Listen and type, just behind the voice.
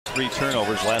3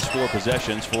 turnovers, last 4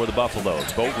 possessions for the Buffaloes.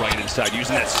 Boatwright inside,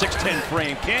 using that 6'10"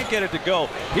 frame. Can't get it to go.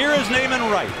 Here is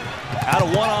Naaman Wright. Out of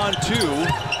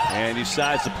 1-on-2. And he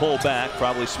decides to pull back,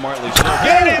 probably smartly so.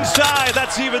 Get it inside!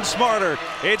 That's even smarter.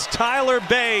 It's Tyler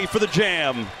Bay for the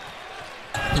jam.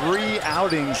 3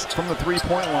 outings from the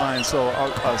 3-point line, so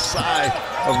a sigh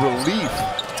of relief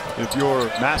if you're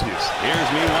Matthews.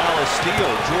 Here's meanwhile a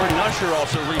steal. Jordan Usher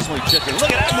also recently chipped in.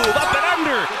 Look at that move, up and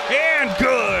under, and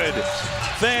good.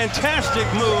 Fantastic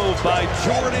move by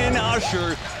Jordan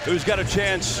Usher, who's got a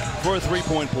chance for a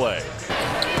 3-point play.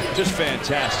 Just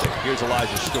fantastic. Here's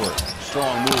Elijah Stewart.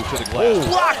 Strong move to the glass. Ooh.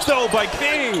 Blocked though by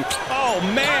King. Oh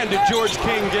man, did George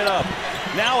King get up.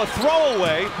 Now a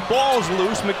throwaway, ball's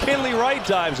loose. McKinley Wright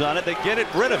dives on it. They get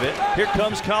rid of it. Here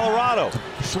comes Colorado.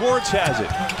 Schwartz has it.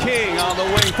 King on the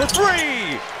wing for 3,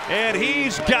 and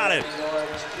he's got it.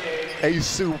 A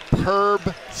superb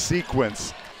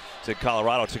sequence. So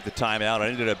Colorado took the timeout.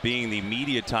 It ended up being the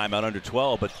media timeout under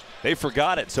 12, but they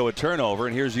forgot it, so a turnover,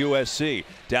 and here's USC.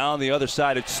 Down the other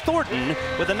side, it's Thornton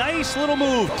with a nice little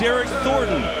move. Derek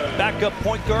Thornton, backup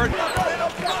point guard.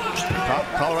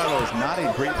 Colorado is not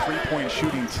a great 3-point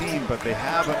shooting team, but they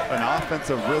have an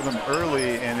offensive rhythm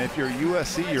early, and if you're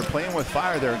USC, you're playing with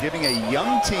fire. They're giving a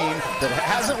young team that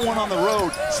hasn't won on the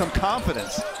road some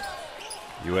confidence.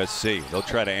 USC, they'll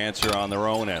try to answer on their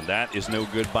own end. That is no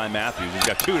good by Matthews. He's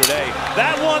got 2 today.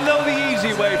 That one, though, the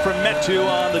easy way from Metu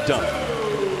on the dunk.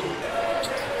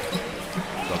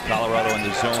 So Colorado in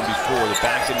the zone before, the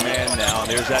back and man now. And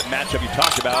there's that matchup you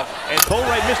talked about. And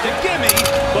Boatwright missed a gimme,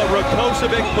 but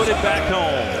Rakocevic put it back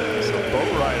home. So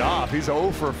Boatwright off. He's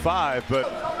 0 for 5, but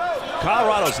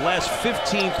Colorado's last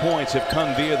 15 points have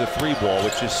come via the 3-ball,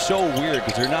 which is so weird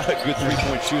because they're not a good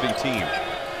 3-point shooting team.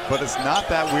 But it's not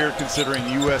that weird considering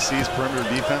USC's perimeter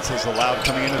defense has allowed,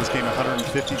 coming into this game,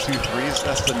 152 threes.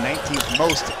 That's the 19th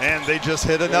most, and they just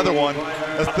hit another one.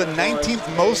 That's the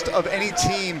 19th most of any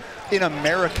team in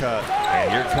America.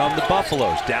 And here come the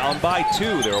Buffaloes, down by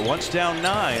 2. They were once down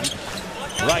 9.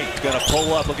 Wright gonna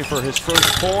pull up, looking for his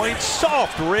first point.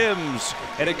 Soft rims,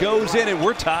 and it goes in, and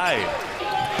we're tied.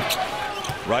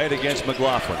 Wright against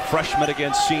McLaughlin, freshman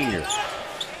against senior.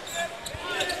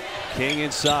 King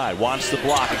inside, wants the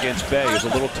block against Bay. He's a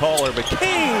little taller, but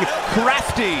King,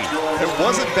 crafty. It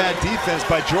wasn't bad defense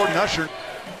by Jordan Usher.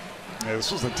 Yeah,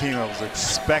 this was a team that was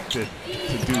expected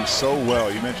to do so well.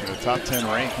 You mentioned a top 10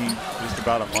 ranking just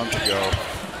about a month ago.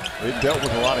 They've dealt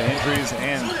with a lot of injuries,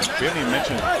 and we haven't even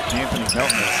mentioned Anthony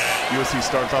Melton. USC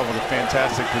starts off with a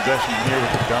fantastic possession here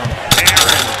with the dunk.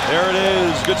 Aaron, there it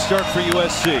is. Good start for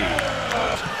USC.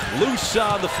 Loose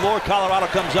on the floor, Colorado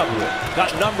comes up with it.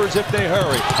 Got numbers if they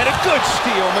hurry. And a good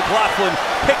steal. McLaughlin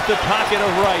picked the pocket of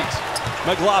Wright.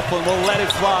 McLaughlin will let it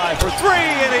fly for 3,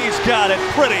 and he's got it.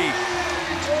 Pretty.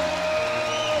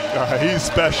 He's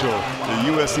special.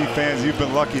 The USC fans, you've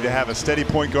been lucky to have a steady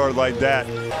point guard like that.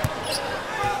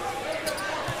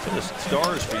 So the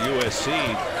stars for USC.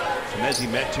 Chimezie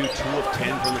Metu, 2 of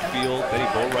 10 from the field. Benny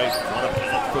Boatwright, 1 of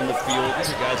 8 from the field. These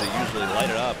are guys that usually light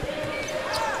it up.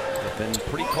 Been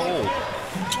pretty cold.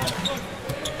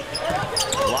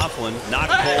 McLaughlin not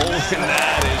cold, and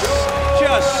that is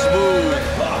just smooth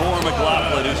for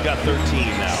McLaughlin, who's got 13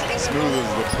 now. Smooth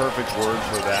is the perfect word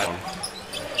for that.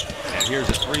 And here's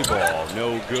a 3-ball,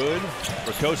 no good.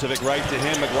 Rakocevic right to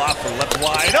him. McLaughlin left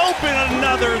wide open,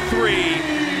 another 3.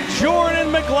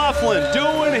 Jordan McLaughlin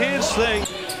doing his thing.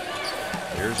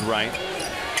 Here's Wright.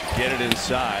 Get it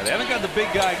inside. They haven't got the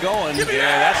big guy going. Yeah,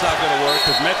 that's not going to work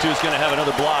because Metu's going to have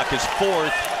another block. His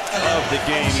 4th of the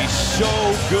game. He's so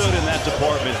good in that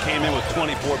department. Came in with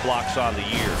 24 blocks on the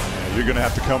year. You're going to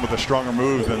have to come with a stronger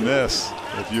move than this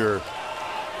if you're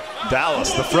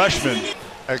Dallas, the freshman.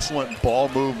 Excellent ball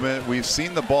movement. We've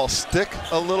seen the ball stick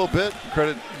a little bit.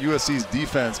 Credit USC's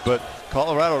defense, but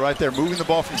Colorado right there moving the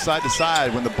ball from side to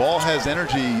side. When the ball has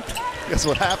energy, guess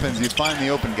what happens? You find the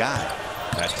open guy.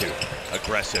 That too.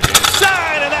 Aggressive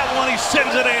inside, and that one he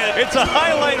sends it in. It's a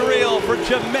highlight reel for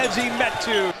Chimezie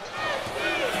Metu.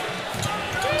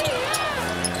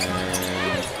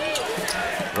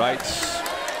 Wright's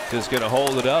just going to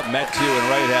hold it up. Metu and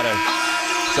Wright had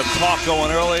some talk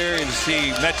going earlier. You can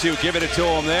see Metu giving it to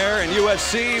him there, and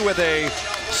USC with a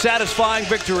satisfying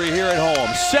victory here at home.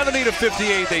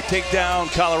 70-58, they take down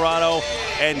Colorado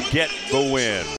and get the win.